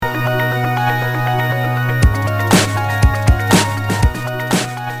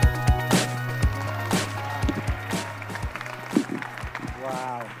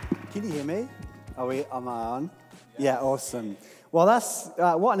Am I on? Yeah, awesome. Well, that's,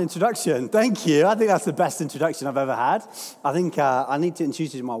 what an introduction. Thank you. I think that's the best introduction I've ever had. I think I need to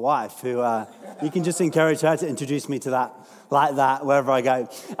introduce you to my wife, who you can just encourage her to introduce me to that, like that, wherever I go.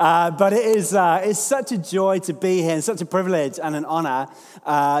 But it's such a joy to be here and such a privilege and an honor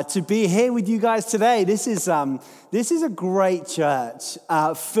to be here with you guys today. This is a great church,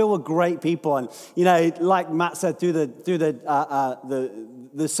 full of great people. And, you know, like Matt said, through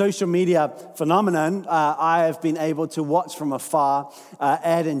the social media phenomenon, I have been able to watch from afar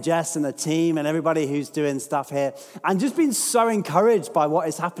Ed and Jess and the team and everybody who's doing stuff here, and just been so encouraged by what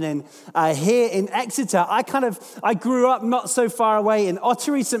is happening here in Exeter. I grew up not so far away in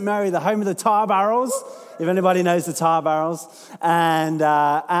Ottery St Mary, the home of the Tar Barrels, if anybody knows the Tar Barrels, and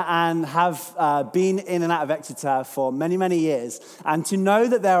have been in and out of Exeter for many, many years. And to know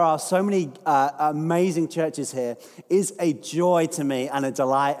that there are so many amazing churches here is a joy to me and a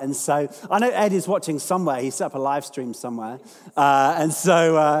delight. And so I know Ed is watching somewhere. He set up a live stream somewhere. And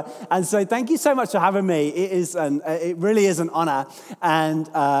so thank you so much for having me. It really is an honor. And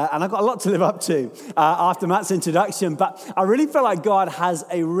I've got a lot to live up to after Matt's introduction. But I really feel like God has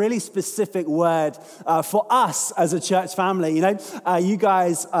a really specific word for us as a church family. You know, you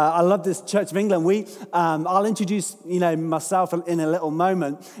guys, I love this Church of England. I'll introduce, myself in a little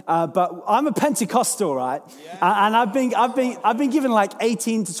moment. But I'm a Pentecostal, right? Yeah. And I've been given like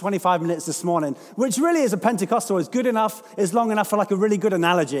 18 to 25 minutes this morning, which really is a Pentecostal is good enough, is long enough for like a really good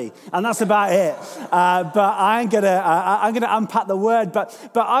analogy, and that's about it. But I'm gonna unpack the word. But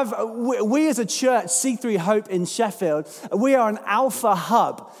we as a church, C3 Hope in Sheffield, we are an Alpha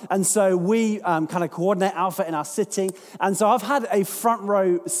hub, and so we kind of coordinate Alpha in our city. And so I've had a front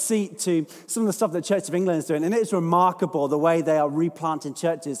row seat to some of the stuff that Church of England is doing, and it's remarkable the way they are replanting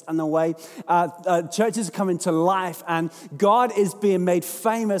churches and the way churches are coming to life, and God is being made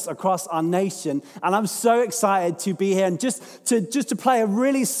famous across our nation. And I'm so excited to be here and just to play a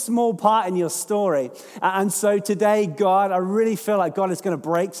really small part in your story. And so today, God, I really feel like God is going to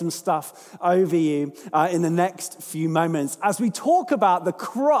break some stuff over you in the next few moments as we talk about the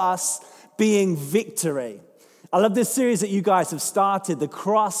cross being victory. I love this series that you guys have started, The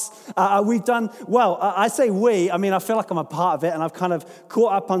Cross. We've done, I say we, I feel like I'm a part of it, and I've kind of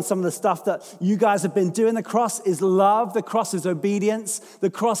caught up on some of the stuff that you guys have been doing. The cross is love, the cross is obedience, the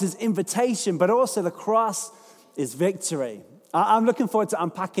cross is invitation, but also the cross is victory. I'm looking forward to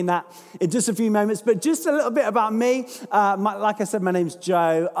unpacking that in just a few moments, but just a little bit about me. Like I said, my name's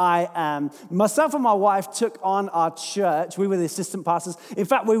Joe. Myself and my wife took on our church. We were the assistant pastors. In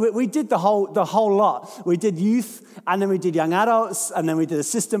fact, we did the whole lot. We did youth, and then we did young adults, and then we did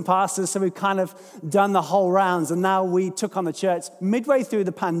assistant pastors. So we've kind of done the whole rounds, and now we took on the church midway through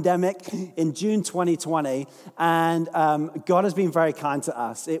the pandemic in June 2020, and God has been very kind to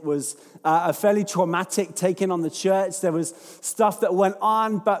us. It was a fairly traumatic taking on the church. There was stuff that went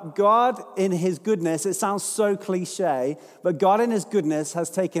on, but God in his goodness, it sounds so cliche, but God in his goodness has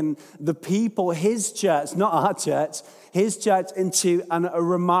taken the people, his church, not our church, his church into a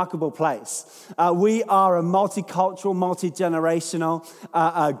remarkable place. We are a multicultural, multi-generational,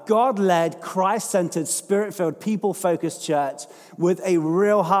 God-led, Christ-centered, Spirit-filled, people-focused church with a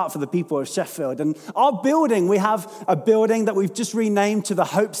real heart for the people of Sheffield. And our building, we have a building that we've just renamed to the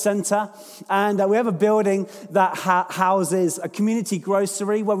Hope Center. And we have a building that houses a community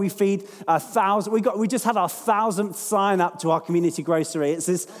grocery where we feed 1,000. We just had our 1,000th sign up to our community grocery. It's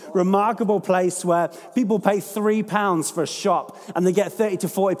this remarkable place where people pay £3 for a shop, and they get 30 to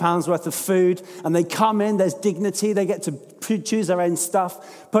 40 pounds worth of food, and they come in, there's dignity, they get to choose their own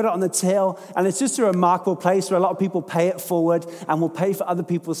stuff, put it on the till, and it's just a remarkable place where a lot of people pay it forward and will pay for other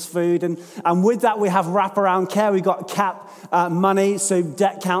people's food. And with that, we have wraparound care. We've got CAP money, so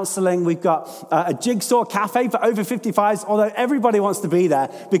debt counseling. We've got a jigsaw cafe for over 55s, although everybody wants to be there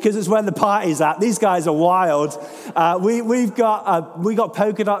because it's where the party's at. These guys are wild. We got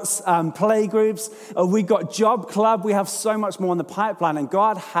polka dots play groups. We got job club. We have so much more in the pipeline, and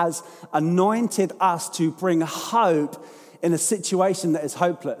God has anointed us to bring hope in a situation that is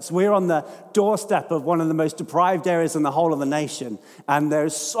hopeless. We're on the doorstep of one of the most deprived areas in the whole of the nation, and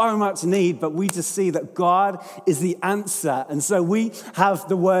there's so much need, but we just see that God is the answer. And so we have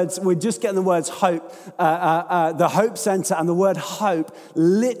the words, we're just getting the words hope, the Hope Center and the word hope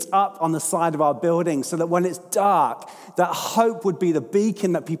lit up on the side of our building, so that when it's dark, that hope would be the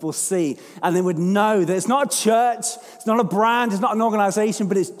beacon that people see, and they would know that it's not a church, it's not a brand, it's not an organization,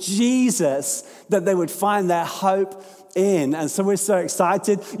 but it's Jesus, that they would find their hope in. And so we're so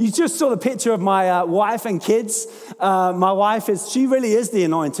excited. You just saw the picture of my wife and kids. My wife she really is the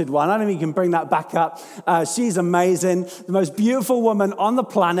anointed one. I don't know if you can bring that back up. She's amazing. The most beautiful woman on the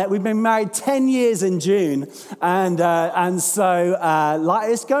planet. We've been married 10 years in June. And so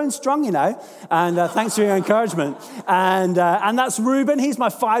it's going strong, you know. And thanks for your encouragement. And that's Reuben. He's my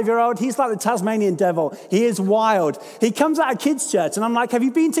 5-year-old. He's like the Tasmanian devil. He is wild. He comes out of kids' church. And I'm like, have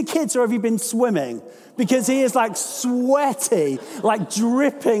you been to kids or have you been swimming? Because he is like sweaty, like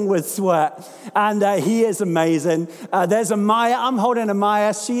dripping with sweat. And he is amazing. There's Amaya. I'm holding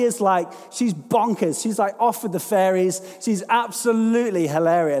Amaya. She's bonkers. She's like off with the fairies. She's absolutely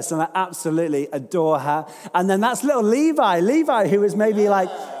hilarious. And I absolutely adore her. And then that's little Levi, who is maybe like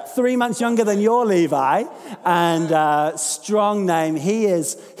 3 months younger than your Levi. And strong name.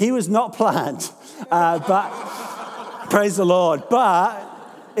 He was not planned. But praise the Lord. But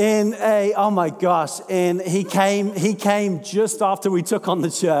he came just after we took on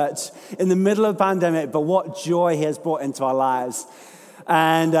the church in the middle of the pandemic, but what joy he has brought into our lives.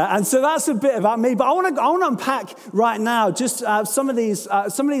 And so that's a bit about me, but I want to unpack right now just some of these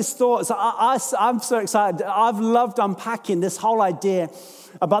thoughts. I'm so excited. I've loved unpacking this whole idea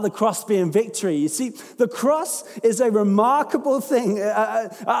about the cross being victory. You see, the cross is a remarkable thing.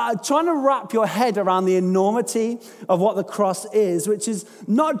 Trying to wrap your head around the enormity of what the cross is, which is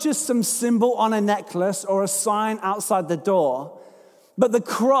not just some symbol on a necklace or a sign outside the door, but the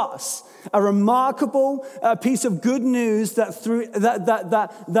cross, a remarkable piece of good news that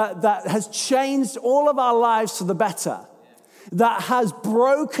has changed all of our lives for the better. That has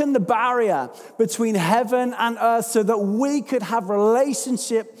broken the barrier between heaven and earth so that we could have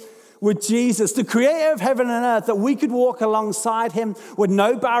relationship with Jesus, the creator of heaven and earth, that we could walk alongside him with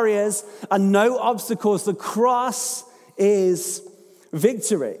no barriers and no obstacles. The cross is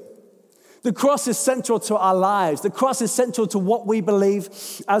victory. The cross is central to our lives. The cross is central to what we believe.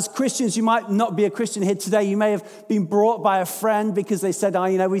 As Christians, you might not be a Christian here today. You may have been brought by a friend because they said,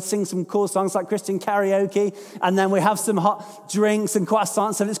 we sing some cool songs like Christian karaoke, and then we have some hot drinks and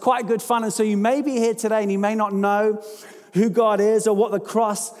croissants, and it's quite good fun. And so you may be here today and you may not know who God is or what the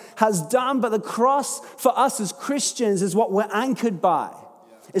cross has done, but the cross for us as Christians is what we're anchored by.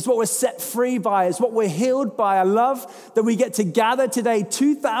 It's what we're set free by. It's what we're healed by. I love that we get to gather today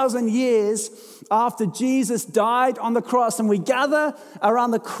 2,000 years after Jesus died on the cross, and we gather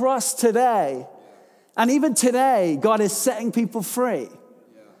around the cross today. And even today, God is setting people free.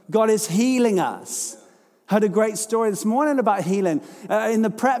 God is healing us. Heard a great story this morning about healing. In the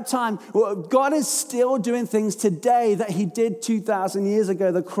prep time, God is still doing things today that he did 2,000 years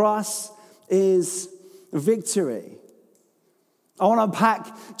ago. The cross is victory. I want to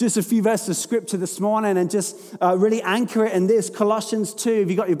unpack just a few verses of scripture this morning and just really anchor it in this. Colossians 2, if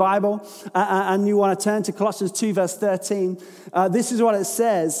you've got your Bible and you want to turn to Colossians 2, verse 13. This is what it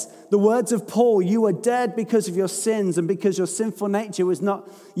says. The words of Paul, you were dead because of your sins and because your sinful nature was not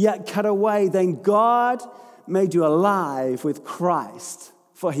yet cut away. Then God made you alive with Christ,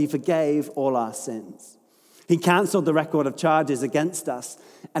 for he forgave all our sins. He canceled the record of charges against us,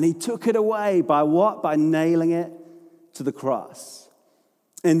 and he took it away by what? By nailing it to the cross.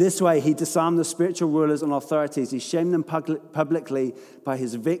 In this way, he disarmed the spiritual rulers and authorities. He shamed them publicly by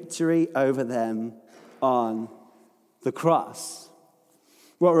his victory over them on the cross.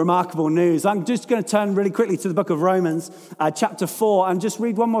 What remarkable news. I'm just going to turn really quickly to the book of Romans, chapter 4, and just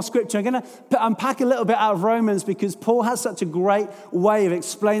read one more scripture. I'm going to unpack a little bit out of Romans because Paul has such a great way of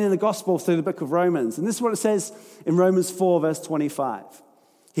explaining the gospel through the book of Romans. And this is what it says in Romans 4, verse 25.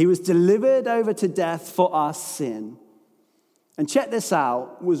 He was delivered over to death for our sin. And check this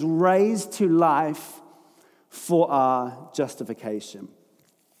out, was raised to life for our justification.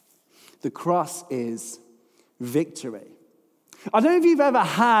 The cross is victory. I don't know if you've ever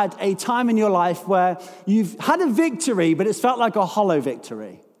had a time in your life where you've had a victory, but it's felt like a hollow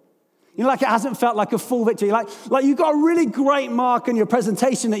victory. Like it hasn't felt like a full victory. Like you got a really great mark on your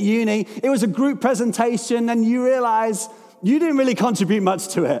presentation at uni. It was a group presentation and you realize you didn't really contribute much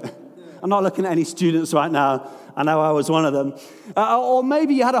to it. I'm not looking at any students right now. I know I was one of them. Or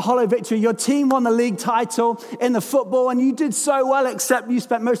maybe you had a hollow victory. Your team won the league title in the football and you did so well, except you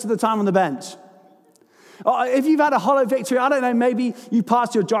spent most of the time on the bench. Or if you've had a hollow victory, I don't know, maybe you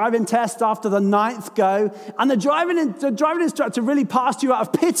passed your driving test after the 9th go, and the driving instructor really passed you out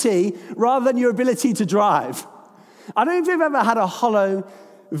of pity rather than your ability to drive. I don't know if you've ever had a hollow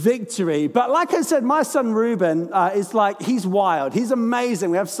victory. But like I said, my son Reuben is he's wild. He's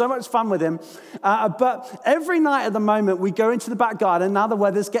amazing. We have so much fun with him. But every night at the moment, we go into the back garden. Now the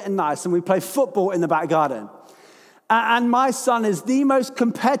weather's getting nice and we play football in the back garden. And my son is the most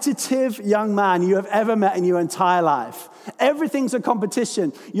competitive young man you have ever met in your entire life. Everything's a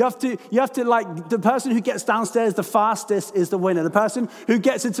competition. You have to like, the person who gets downstairs the fastest is the winner. The person who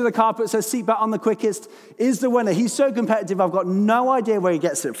gets into the car, puts their seatbelt on the quickest is the winner. He's so competitive, I've got no idea where he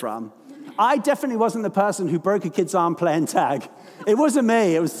gets it from. I definitely wasn't the person who broke a kid's arm playing tag. It wasn't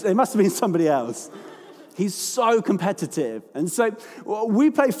me. It must have been somebody else. He's so competitive. And so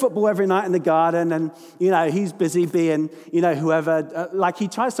we play football every night in the garden, and, he's busy being, whoever. Like, he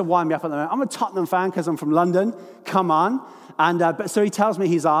tries to wind me up at the moment. I'm a Tottenham fan because I'm from London. Come on. And so he tells me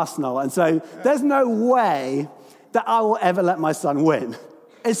he's Arsenal. And so there's no way that I will ever let my son win,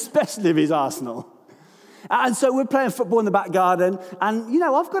 especially if he's Arsenal. And so we're playing football in the back garden, and,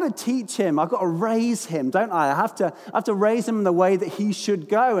 I've got to teach him. I've got to raise him, don't I? I have to raise him in the way that he should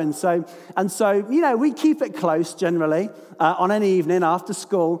go. And so, we keep it close generally on any evening after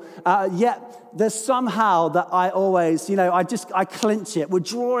school. Yet there's somehow that I always, I clinch it. We're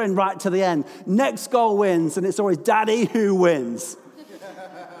drawing right to the end. Next goal wins, and it's always Daddy who wins.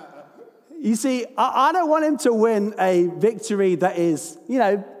 You see, I don't want him to win a victory that is,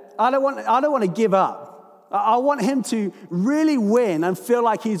 I don't want to give up. I want him to really win and feel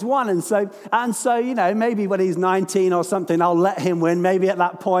like he's won. And so, maybe when he's 19 or something, I'll let him win. Maybe at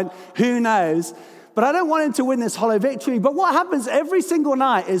that point, who knows? But I don't want him to win this hollow victory. But what happens every single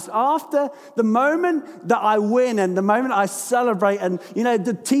night is after the moment that I win and the moment I celebrate and,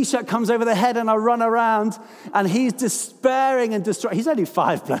 the T-shirt comes over the head and I run around and he's despairing and distraught. He's only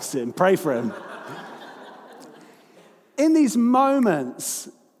 5, bless him. Pray for him. In these moments,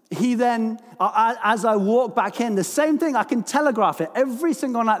 he then, as I walk back in, the same thing, I can telegraph it. Every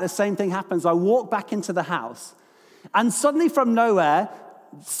single night, the same thing happens. I walk back into the house, and suddenly from nowhere,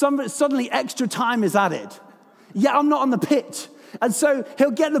 suddenly extra time is added. Yet I'm not on the pitch. And so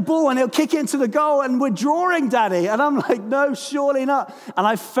he'll get the ball and he'll kick it into the goal, and we're drawing, Daddy. And I'm like, no, surely not. And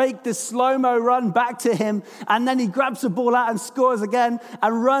I fake this slow-mo run back to him, and then he grabs the ball out and scores again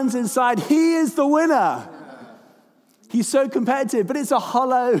and runs inside. He is the winner. He's so competitive, but it's a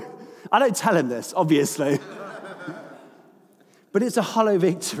hollow, I don't tell him this, obviously, but it's a hollow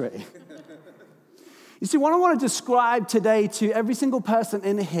victory. You see, what I want to describe today to every single person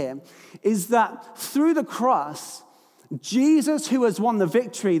in here is that through the cross, Jesus, who has won the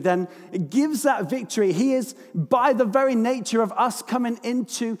victory, then gives that victory. He is, by the very nature of us coming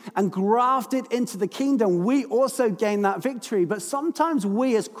into and grafted into the kingdom, we also gain that victory. But sometimes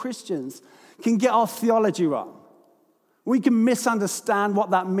we as Christians can get our theology wrong. We can misunderstand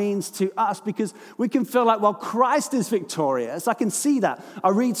what that means to us because we can feel like, well, Christ is victorious. I can see that. I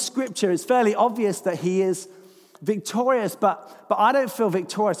read scripture. It's fairly obvious that he is victorious, but I don't feel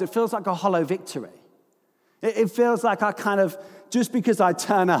victorious. It feels like a hollow victory. It feels like I kind of, just because I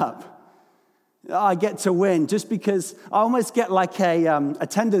turn up, I get to win. Just because, I almost get like a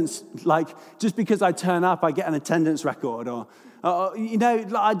attendance, like just because I turn up, I get an attendance record or, I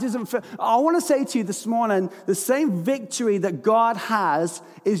want to say to you this morning, the same victory that God has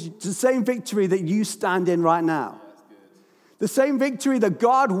is the same victory that you stand in right now. The same victory that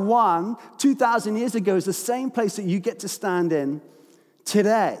God won 2,000 years ago is the same place that you get to stand in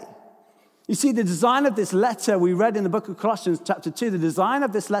today. You see, the design of this letter we read in the book of Colossians chapter 2, the design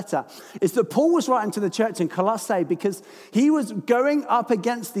of this letter is that Paul was writing to the church in Colossae because he was going up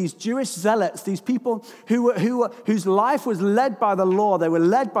against these Jewish zealots, these people whose life was led by the law. They were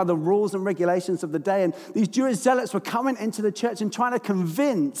led by the rules and regulations of the day. And these Jewish zealots were coming into the church and trying to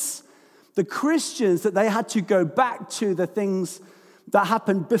convince the Christians that they had to go back to the things that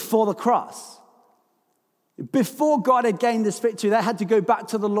happened before the cross. Before God had gained this victory, they had to go back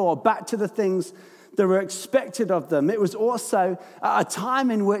to the law, back to the things that were expected of them. It was also a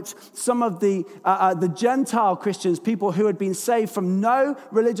time in which some of the Gentile Christians, people who had been saved from no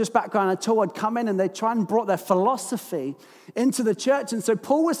religious background at all, had come in and they tried and brought their philosophy into the church. And so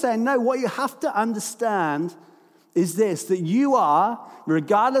Paul was saying, no, what you have to understand is this, that you are,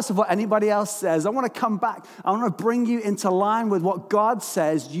 regardless of what anybody else says, I want to come back, I want to bring you into line with what God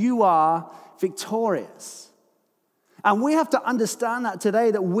says, you are victorious. And we have to understand that today,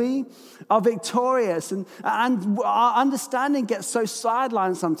 that we are victorious. And our understanding gets so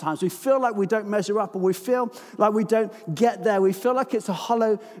sidelined sometimes. We feel like we don't measure up, or we feel like we don't get there. We feel like it's a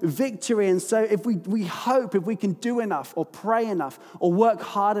hollow victory. And so if we hope, if we can do enough or pray enough or work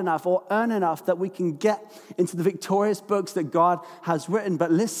hard enough or earn enough, that we can get into the victorious books that God has written.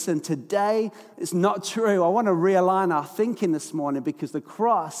 But listen, today it's not true. I want to realign our thinking this morning, because the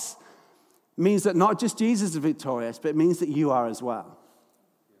cross means that not just Jesus is victorious, but it means that you are as well.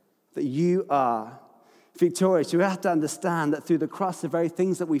 That you are victorious. You have to understand that through the cross, the very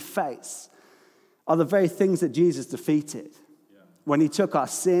things that we face are the very things that Jesus defeated when he took our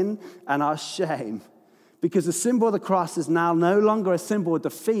sin and our shame. Because the symbol of the cross is now no longer a symbol of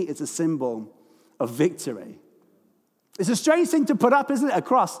defeat, it's a symbol of victory. It's a strange thing to put up, isn't it? A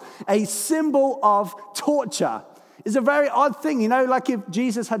cross, a symbol of torture. It's a very odd thing, like if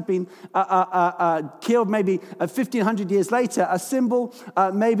Jesus had been killed maybe 1,500 years later, a symbol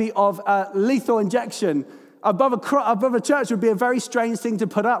maybe of lethal injection above a church would be a very strange thing to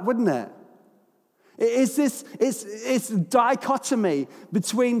put up, wouldn't it? It's dichotomy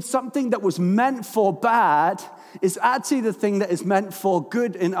between something that was meant for bad is actually the thing that is meant for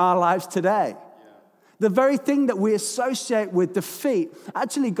good in our lives today. The very thing that we associate with defeat,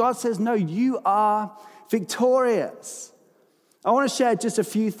 actually God says, no, you are victorious. I want to share just a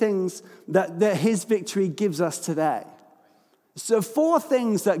few things that his victory gives us today. So 4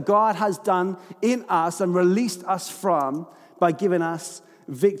 things that God has done in us and released us from by giving us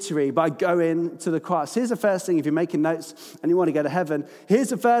victory, by going to the cross. Here's the first thing, if you're making notes and you want to go to heaven, here's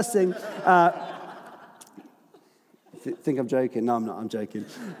the first thing. Think I'm joking? No, I'm not. I'm joking.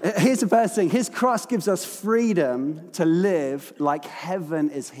 Here's the first thing. His cross gives us freedom to live like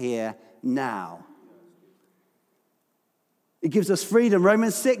heaven is here now. It gives us freedom.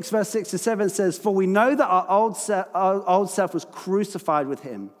 Romans 6, verse 6 to 7 says, "For we know that our old self was crucified with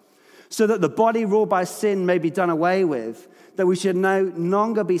him, so that the body ruled by sin may be done away with, that we should no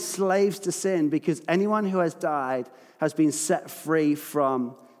longer be slaves to sin, because anyone who has died has been set free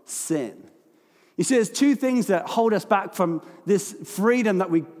from sin." You see, there's 2 things that hold us back from this freedom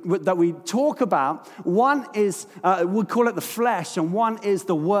that we talk about. One is, we call it the flesh, and one is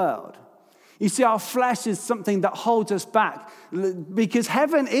the world. You see, our flesh is something that holds us back because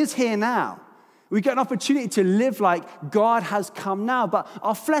heaven is here now. We get an opportunity to live like God has come now, but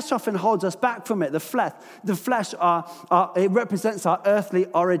our flesh often holds us back from it. The flesh, it represents our earthly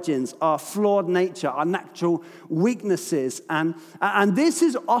origins, our flawed nature, our natural weaknesses, and this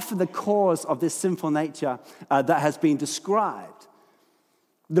is often the cause of this sinful nature that has been described.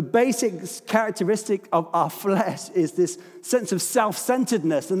 The basic characteristic of our flesh is this sense of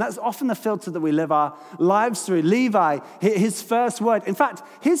self-centeredness, and that's often the filter that we live our lives through. Levi, his first word, in fact,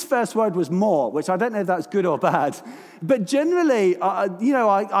 his first word was more, which I don't know if that's good or bad, but generally,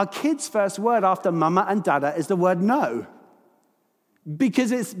 our kids' first word after mama and dada is the word no.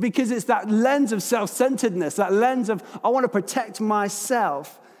 Because it's that lens of self-centeredness, that lens of I want to protect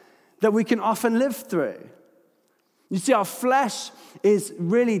myself that we can often live through. You see, our flesh is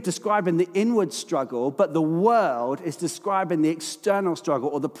really describing the inward struggle, but the world is describing the external struggle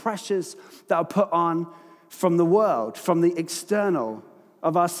or the pressures that are put on from the world, from the external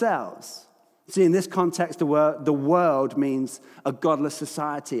of ourselves. See, in this context, the world means a godless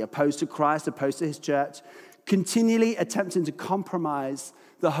society, opposed to Christ, opposed to his church, continually attempting to compromise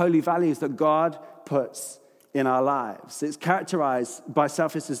the holy values that God puts in our lives. It's characterized by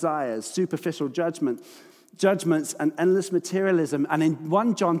selfish desires, superficial judgments and endless materialism. And in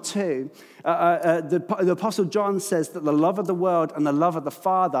 1 John 2, the Apostle John says that the love of the world and the love of the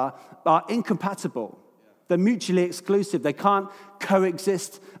Father are incompatible. They're mutually exclusive. They can't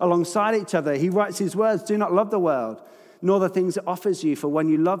coexist alongside each other. He writes his words, "Do not love the world, nor the things it offers you. For when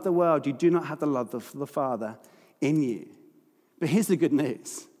you love the world, you do not have the love of the Father in you." But here's the good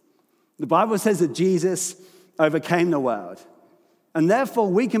news. The Bible says that Jesus overcame the world. And therefore,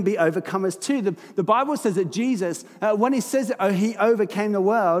 we can be overcomers too. The Bible says that Jesus, when he says that he overcame the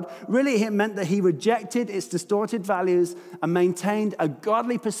world, really it meant that he rejected its distorted values and maintained a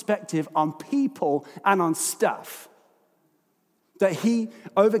godly perspective on people and on stuff. That he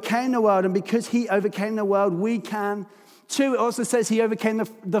overcame the world, and because he overcame the world, we can too. It also says he overcame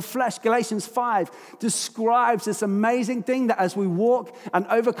the flesh. Galatians 5 describes this amazing thing that as we walk and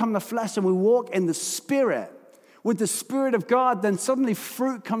overcome the flesh and we walk in the Spirit, with the Spirit of God, then suddenly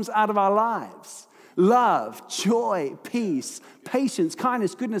fruit comes out of our lives. Love, joy, peace, patience,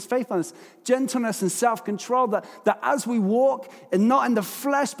 kindness, goodness, faithfulness, gentleness, and self-control. That as we walk, and not in the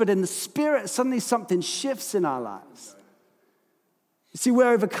flesh, but in the Spirit, suddenly something shifts in our lives. You see,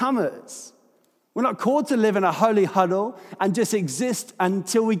 we're overcomers. We're not called to live in a holy huddle and just exist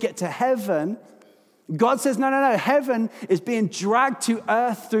until we get to heaven. God says, no. Heaven is being dragged to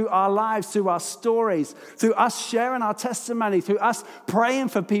earth through our lives, through our stories, through us sharing our testimony, through us praying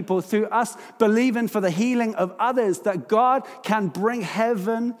for people, through us believing for the healing of others, that God can bring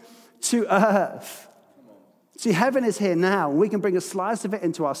heaven to earth. See, heaven is here now. We can bring a slice of it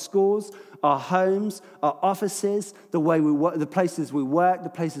into our schools, our homes, our offices, the way we work, the places we work, the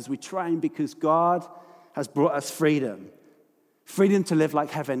places we train, because God has brought us freedom. Freedom to live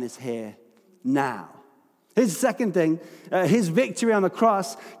like heaven is here now. Here's the second thing. His victory on the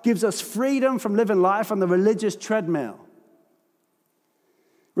cross gives us freedom from living life on the religious treadmill.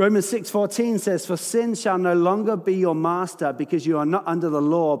 Romans 6:14 says, "For sin shall no longer be your master, because you are not under the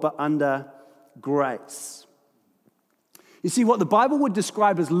law, but under grace." You see, what the Bible would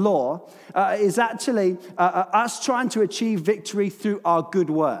describe as law is actually us trying to achieve victory through our good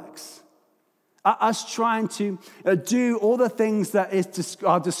works. Us trying to do all the things that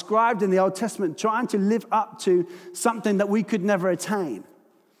are described in the Old Testament, trying to live up to something that we could never attain.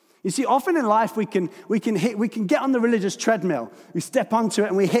 You see, often in life we can get on the religious treadmill. We step onto it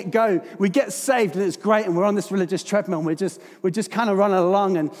and we hit go. We get saved and it's great, and we're on this religious treadmill and we're just kind of running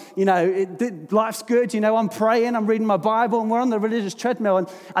along, and life's good. I'm praying, I'm reading my Bible, and we're on the religious treadmill.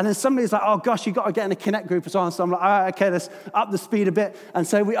 And then somebody's like, "Oh gosh, you got to get in a connect group or so on." So I'm like, "All right, okay, let's up the speed a bit." And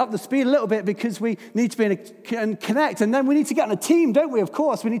so we up the speed a little bit because we need to be in connect, and then we need to get on a team, don't we? Of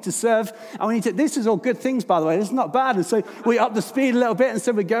course, we need to serve, and this is all good things, by the way. This is not bad. And so we up the speed a little bit, and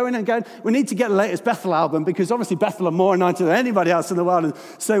so we're going and going. We need to get the latest Bethel album, because obviously Bethel are more anointed than anybody else in the world. And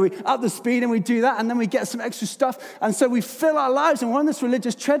so we up the speed and we do that, and then we get some extra stuff. And so we fill our lives and we're on this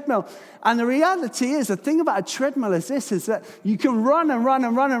religious treadmill. And the reality is, the thing about a treadmill is this, is that you can run and run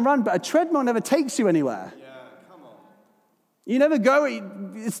and run and run, but a treadmill never takes you anywhere. Yeah, come on. You never go.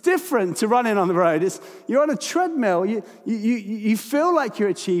 It's different to running on the road. You're on a treadmill. You feel like you're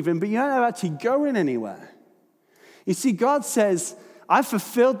achieving, but you're not actually going anywhere. You see, God says, "I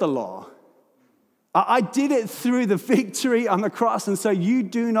fulfilled the law. I did it through the victory on the cross, and so you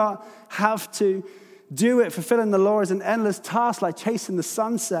do not have to do it." Fulfilling the law is an endless task, like chasing the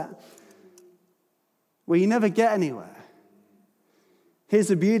sunset, where you never get anywhere. Here's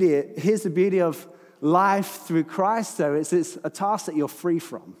the beauty of life through Christ, though. It's a task that you're free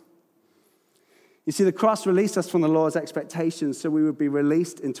from. You see, the cross released us from the law's expectations, so we would be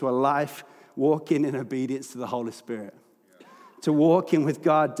released into a life walking in obedience to the Holy Spirit, to walking with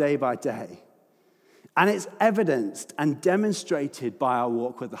God day by day. And it's evidenced and demonstrated by our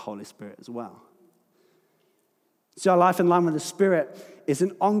walk with the Holy Spirit as well. So our life in line with the Spirit is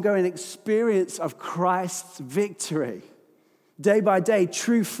an ongoing experience of Christ's victory. Day by day,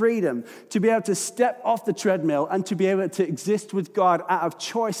 true freedom to be able to step off the treadmill and to be able to exist with God out of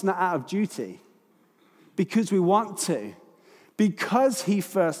choice, not out of duty. Because we want to. Because He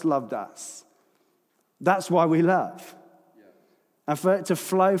first loved us. That's why we love. And for it to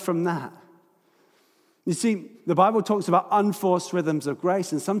flow from that. You see, the Bible talks about unforced rhythms of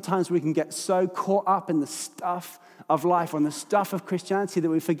grace, and sometimes we can get so caught up in the stuff of life, on the stuff of Christianity, that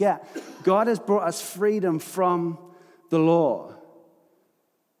we forget God has brought us freedom from the law.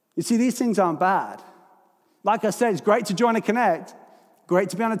 You see, these things aren't bad. Like I said, it's great to join a connect, great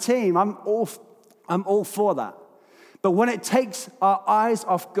to be on a team. I'm all for that. But when it takes our eyes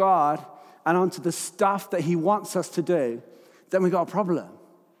off God and onto the stuff that He wants us to do, then we've got a problem.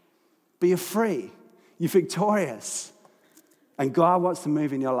 But you're free. You're victorious. And God wants to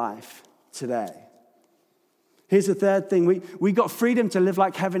move in your life today. Here's the third thing. We got freedom to live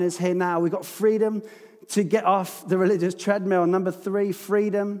like heaven is here now. We got freedom to get off the religious treadmill. Number 3,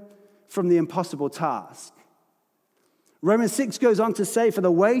 freedom from the impossible task. Romans 6 goes on to say, "For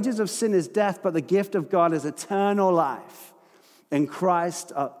the wages of sin is death, but the gift of God is eternal life in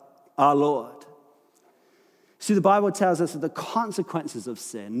Christ our Lord." See, the Bible tells us that the consequences of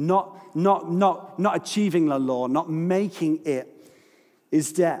sin, not achieving the law, not making it,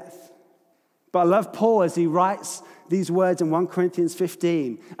 is death. But I love Paul as he writes these words in 1 Corinthians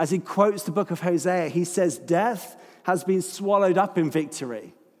 15. As he quotes the book of Hosea, he says, "Death has been swallowed up in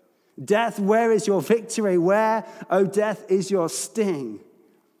victory." Death, where is your victory? Where, oh death, is your sting?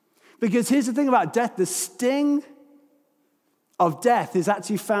 Because here's the thing about death. The sting of death is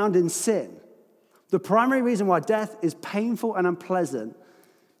actually found in sin. The primary reason why death is painful and unpleasant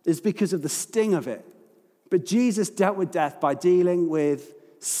is because of the sting of it. But Jesus dealt with death by dealing with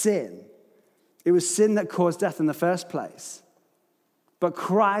sin. It was sin that caused death in the first place. But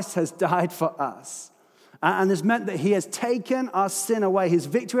Christ has died for us. And this meant that He has taken our sin away. His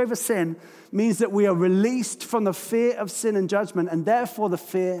victory over sin means that we are released from the fear of sin and judgment, and therefore the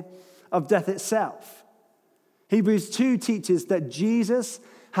fear of death itself. Hebrews 2 teaches that Jesus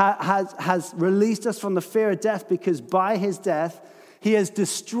has released us from the fear of death, because by His death, He has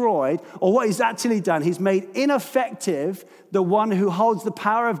destroyed, or what He's actually done, He's made ineffective the one who holds the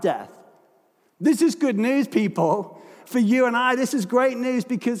power of death. This is good news, people. For you and I, this is great news,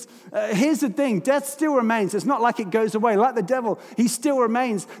 because here's the thing. Death still remains. It's not like it goes away. Like the devil, he still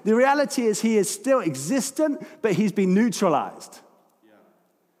remains. The reality is he is still existent, but he's been neutralized.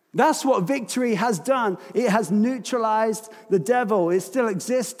 That's what victory has done. It has neutralized the devil. It still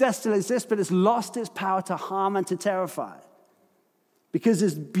exists, death still exists, but it's lost its power to harm and to terrify. Because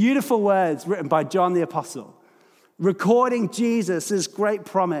there's beautiful words written by John the Apostle, recording Jesus' great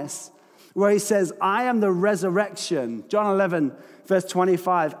promise, where he says, I am the resurrection, John 11, verse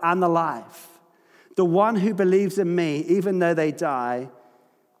 25, and the life. The one who believes in me, even though they die.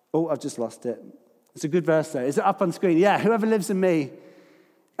 Oh, I've just lost it. It's a good verse though. Is it up on screen? Yeah, whoever lives in me,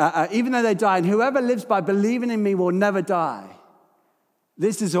 even though they die, and whoever lives by believing in me will never die.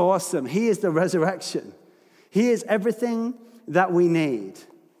 This is awesome. He is the resurrection. He is everything that we need.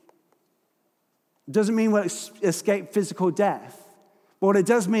 It doesn't mean we'll escape physical death. But what it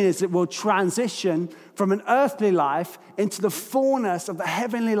does mean is that we'll transition from an earthly life into the fullness of the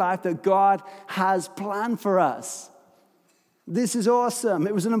heavenly life that God has planned for us. This is awesome.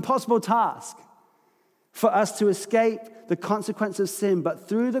 It was an impossible task for us to escape the consequence of sin, but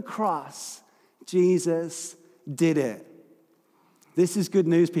through the cross, Jesus did it. This is good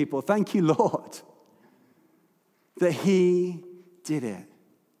news, people. Thank you, Lord, that he did it.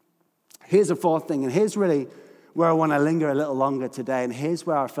 Here's a fourth thing, and here's really where I want to linger a little longer today, and here's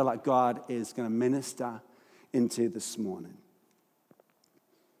where I feel like God is going to minister into this morning.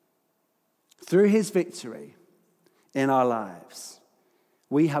 Through his victory in our lives,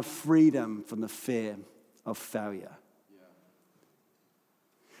 we have freedom from the fear of failure.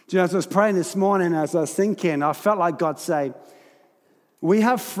 Do you know, as I was praying this morning, as I was thinking, I felt like God say, we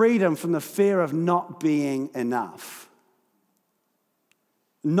have freedom from the fear of not being enough.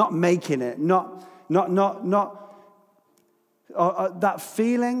 Not making it, that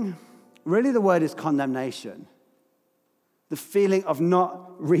feeling, really the word is condemnation. The feeling of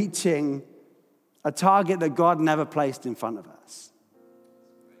not reaching a target that God never placed in front of us.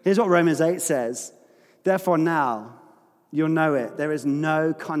 Here's what Romans 8 says. Therefore now, you'll know it, there is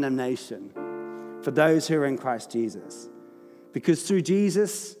no condemnation for those who are in Christ Jesus. Because through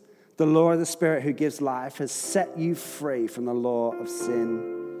Jesus, the law of the Spirit who gives life has set you free from the law of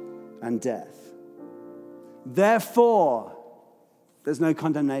sin and death. Therefore, there's no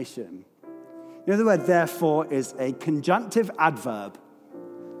condemnation. You know, the word therefore is a conjunctive adverb.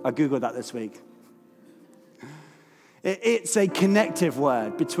 I Googled that this week. It's a connective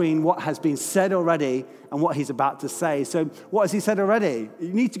word between what has been said already and what he's about to say. So what has he said already?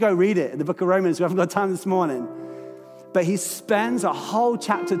 You need to go read it in the book of Romans. We haven't got time this morning. But he spends a whole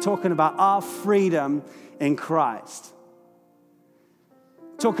chapter talking about our freedom in Christ.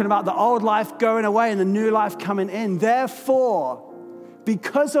 Talking about the old life going away and the new life coming in. Therefore,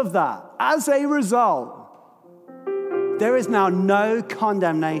 because of that, as a result, there is now no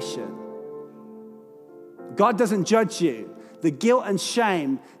condemnation. God doesn't judge you. The guilt and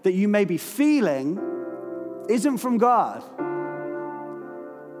shame that you may be feeling isn't from God.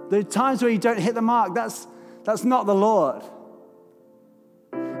 There are times where you don't hit the mark. That's not the Lord.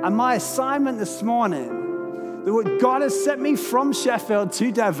 And my assignment this morning, that God has sent me from Sheffield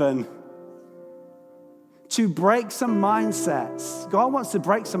to Devon to break some mindsets. God wants to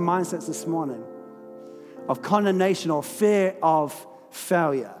break some mindsets this morning of condemnation or fear of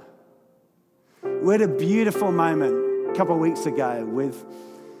failure. We had a beautiful moment a couple of weeks ago with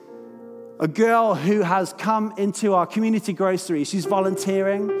a girl who has come into our community grocery. She's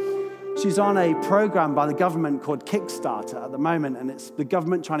volunteering. She's on a program by the government called Kickstarter at the moment, and it's the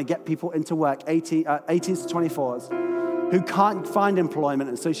government trying to get people into work, 18s to 24s, who can't find employment,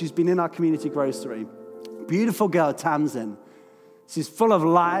 and so she's been in our community grocery. Beautiful girl, Tamsin. She's full of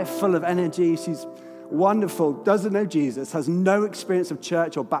life, full of energy. She's wonderful, doesn't know Jesus, has no experience of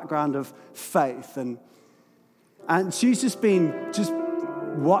church or background of faith, and she's just been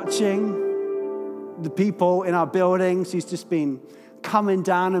watching the people in our building. She's just been coming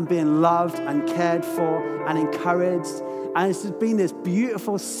down and being loved and cared for and encouraged. And it's just been this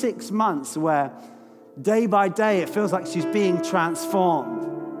beautiful 6 months where day by day it feels like she's being transformed.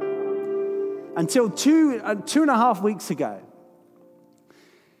 Until two and a half weeks ago,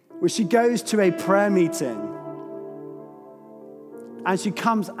 where she goes to a prayer meeting and she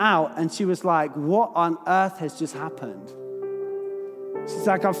comes out and she was like, what on earth has just happened? She's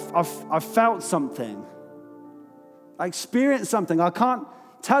like, I've felt something. I experienced something. I can't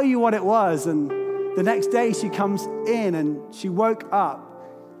tell you what it was. And the next day she comes in and she woke up,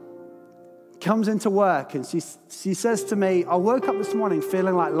 comes into work, and she says to me, I woke up this morning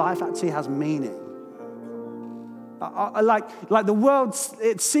feeling like life actually has meaning. Like the world,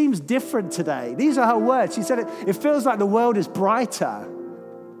 it seems different today. These are her words. She said it feels like the world is brighter.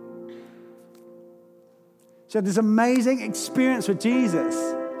 She had this amazing experience with Jesus.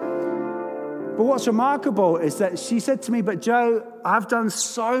 But But what's remarkable is that she said to me, but Joe, I've done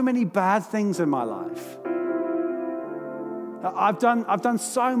so many bad things in my life. I've done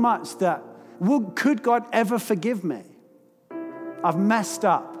so much that, could God ever forgive me? I've messed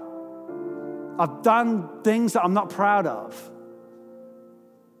up. I've done things that I'm not proud of.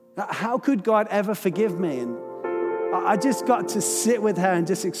 How could God ever forgive me? And I just got to sit with her and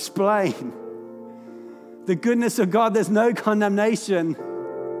just explain the goodness of God. There's no condemnation.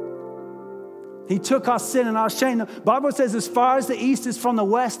 He took our sin and our shame. The Bible says as far as the east is from the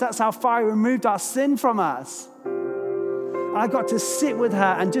west, that's how far he removed our sin from us. I got to sit with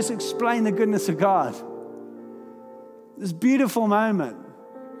her and just explain the goodness of God. This beautiful moment.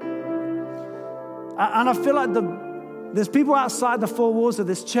 And I feel like there's people outside the four walls of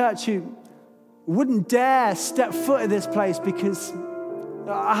this church who wouldn't dare step foot in this place because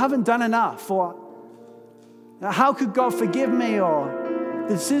I haven't done enough, or how could God forgive me, or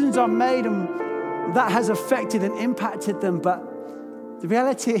the decisions I've made and that has affected and impacted them. But the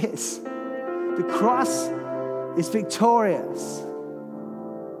reality is the cross is victorious.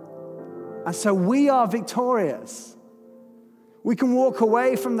 And so we are victorious. We can walk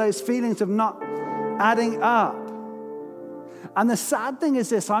away from those feelings of not adding up. And the sad thing is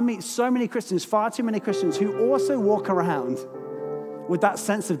this, I meet so many Christians, far too many Christians, who also walk around with that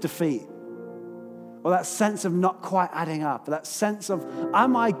sense of defeat, or that sense of not quite adding up, or that sense of,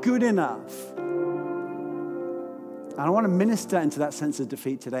 am I good enough? And I want to minister into that sense of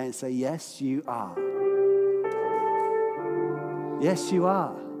defeat today and say, yes, you are. Yes, you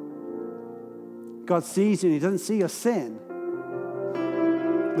are. God sees you and he doesn't see your sin.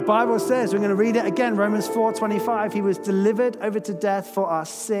 The Bible says, we're going to read it again, Romans 4:25, he was delivered over to death for our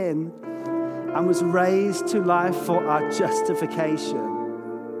sin and was raised to life for our justification.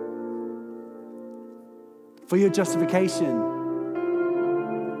 For your justification,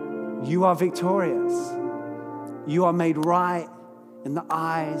 you are victorious. You are made right in the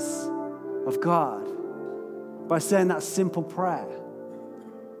eyes of God by saying that simple prayer,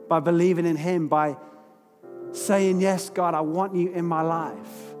 by believing in him, by saying, yes, God, I want you in my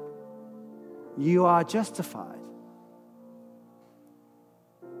life. You are justified.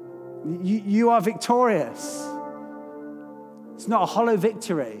 You are victorious. It's not a hollow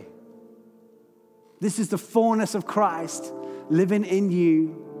victory. This is the fullness of Christ living in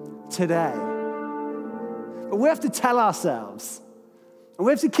you today. But we have to tell ourselves, and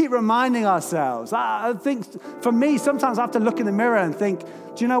we have to keep reminding ourselves. I think for me, sometimes I have to look in the mirror and think,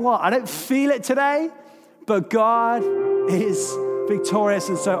 do you know what? I don't feel it today, but God is victorious,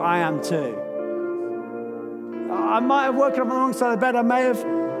 and so I am too. I might have woken up on the wrong side of the bed. I may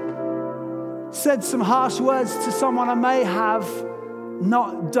have said some harsh words to someone. I may have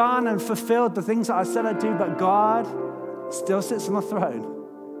not done and fulfilled the things that I said I'd do, but God still sits on the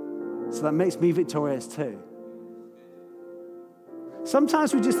throne. So that makes me victorious too.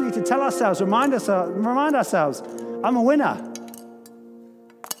 Sometimes we just need to tell ourselves, remind ourselves, I'm a winner.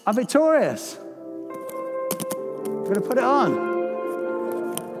 I'm victorious. I'm going to put it on.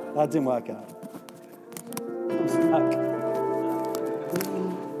 That didn't work out. I'm stuck.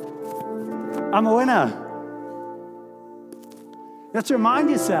 I'm a winner. You have to remind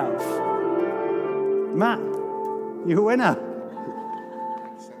yourself, Matt, you're a winner.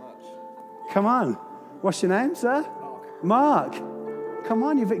 Thanks so much. Come on. What's your name, sir? Mark. Come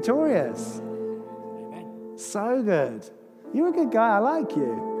on, you're victorious. Amen. So good. You're a good guy. I like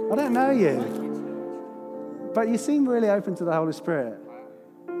you. I don't know you. But you seem really open to the Holy Spirit.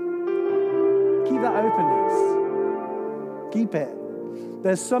 Keep that openness. Keep it.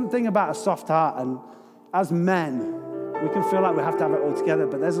 There's something about a soft heart, and as men, we can feel like we have to have it all together,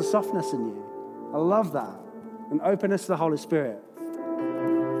 but there's a softness in you. I love that. An openness to the Holy Spirit.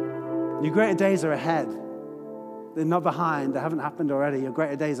 Your greater days are ahead. They're not behind. They haven't happened already. Your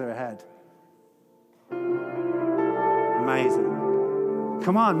greater days are ahead. Amazing.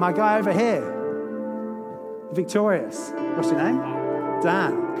 Come on, my guy over here. Victorious. What's your name?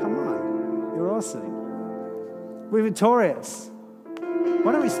 Dan. Come on. You're awesome. We're victorious.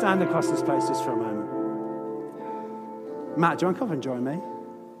 Why don't we stand across this place just for a moment? Matt, do you want to come up and join me?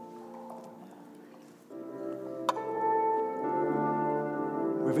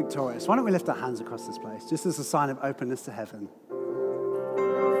 We're victorious. Why don't we lift our hands across this place, just as a sign of openness to heaven?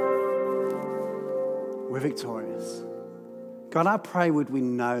 We're victorious. God, I pray would we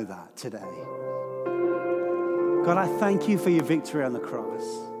know that today. God, I thank you for your victory on the cross.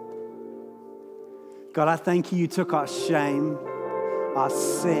 God, I thank you took our shame, our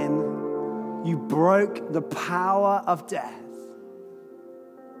sin. You broke the power of death.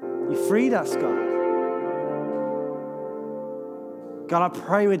 You freed us, God. God, I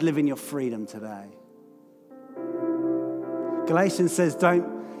pray we'd live in your freedom today. Galatians says, don't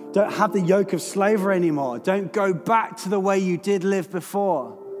have the yoke of slavery anymore. Don't go back to the way you did live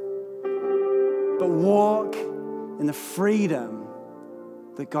before. But walk in the freedom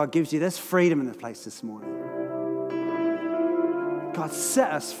that God gives you. There's freedom in the place this morning. God,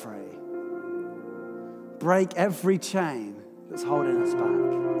 set us free. Break every chain that's holding us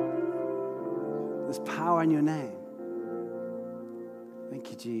back. There's power in your name. Thank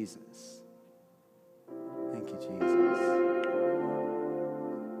you, Jesus. Thank you, Jesus. Thank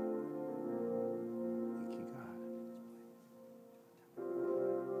you, God.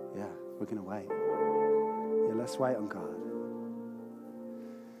 Yeah, we're going to wait. Yeah, let's wait on God.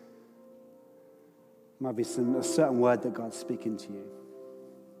 Might be a certain word that God's speaking to you.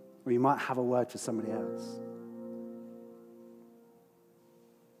 Or you might have a word for somebody else.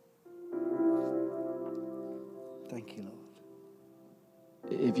 Thank you, Lord.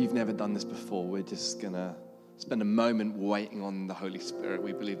 If you've never done this before, we're just going to spend a moment waiting on the Holy Spirit.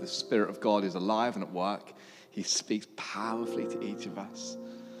 We believe the Spirit of God is alive and at work. He speaks powerfully to each of us.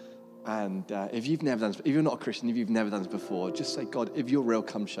 And if you're not a Christian, if you've never done this before, just say, God, if you're real,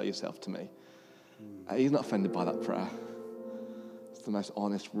 come show yourself to me. He's not offended by that prayer. It's the most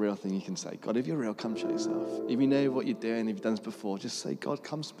honest, real thing you can say. God, if you're real, come show yourself. If you know what you're doing, if you've done this before, just say, God,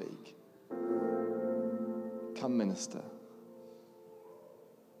 come speak. Come minister.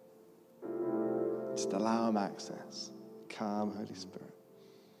 Just allow him access. Come, Holy Spirit.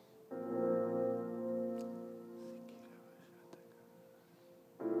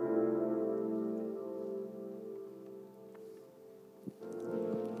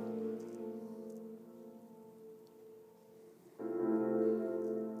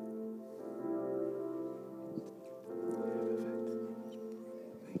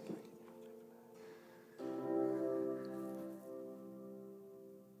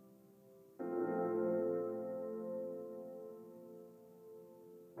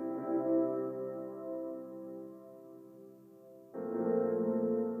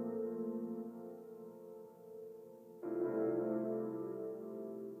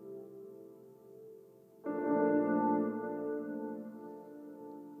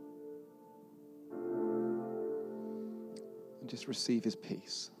 Just receive his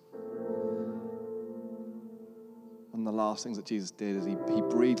peace. One of the last things that Jesus did is he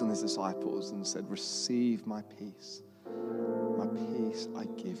breathed on his disciples and said, receive my peace. My peace I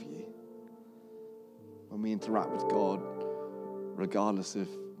give you. When we interact with God, regardless if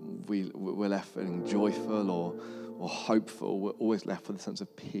we're left feeling joyful or hopeful, we're always left with a sense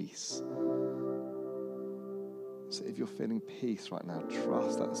of peace. So if you're feeling peace right now,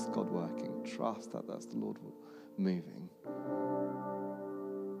 trust that's God working. Trust that that's the Lord moving.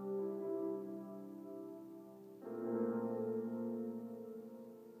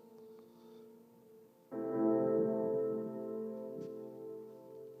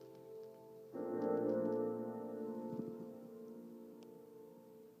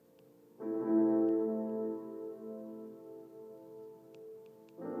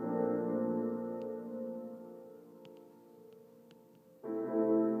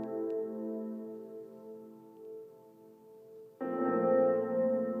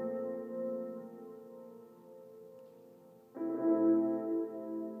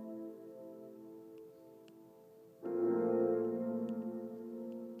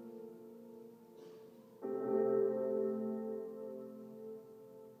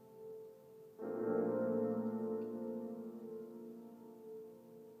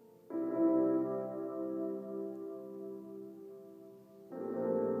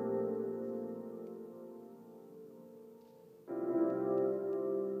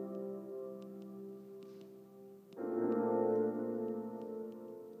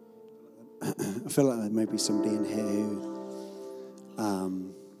 I feel like there may be somebody in here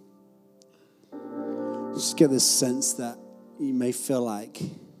who just get this sense that you may feel like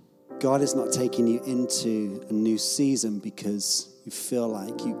God is not taking you into a new season because you feel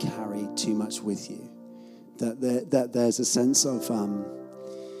like you carry too much with you. That there's a sense of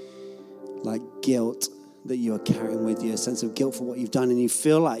like guilt that you are carrying with you, a sense of guilt for what you've done, and you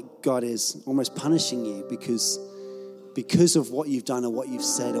feel like God is almost punishing you because of what you've done or what you've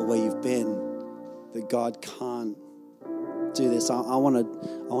said or where you've been, that God can't do this. I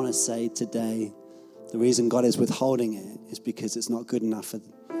want to say today, the reason God is withholding it is because it's not good enough.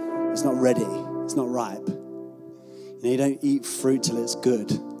 It's not ready. It's not ripe. You don't eat fruit till it's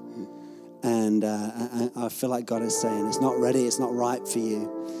good. And I feel like God is saying it's not ready. It's not ripe for you.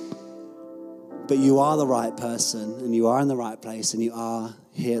 But you are the right person, and you are in the right place, and you are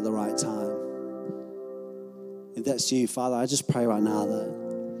here at the right time. If that's you, Father, I just pray right now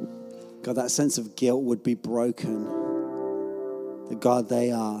that, God, that sense of guilt would be broken. That, God,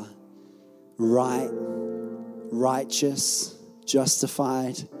 they are right, righteous,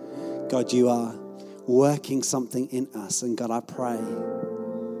 justified. God, you are working something in us. And God, I pray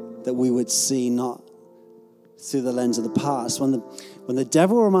that we would see not through the lens of the past. When the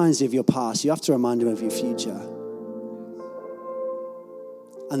devil reminds you of your past, you have to remind him of your future.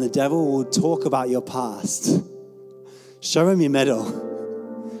 And the devil will talk about your past. Show him your medal.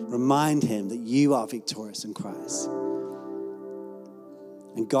 Remind him that you are victorious in Christ.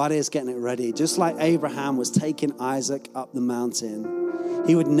 And God is getting it ready. Just like Abraham was taking Isaac up the mountain,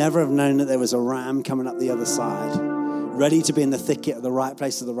 he would never have known that there was a ram coming up the other side, ready to be in the thicket at the right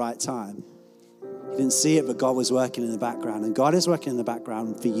place at the right time. He didn't see it, but God was working in the background. And God is working in the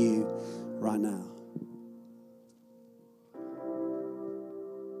background for you right now.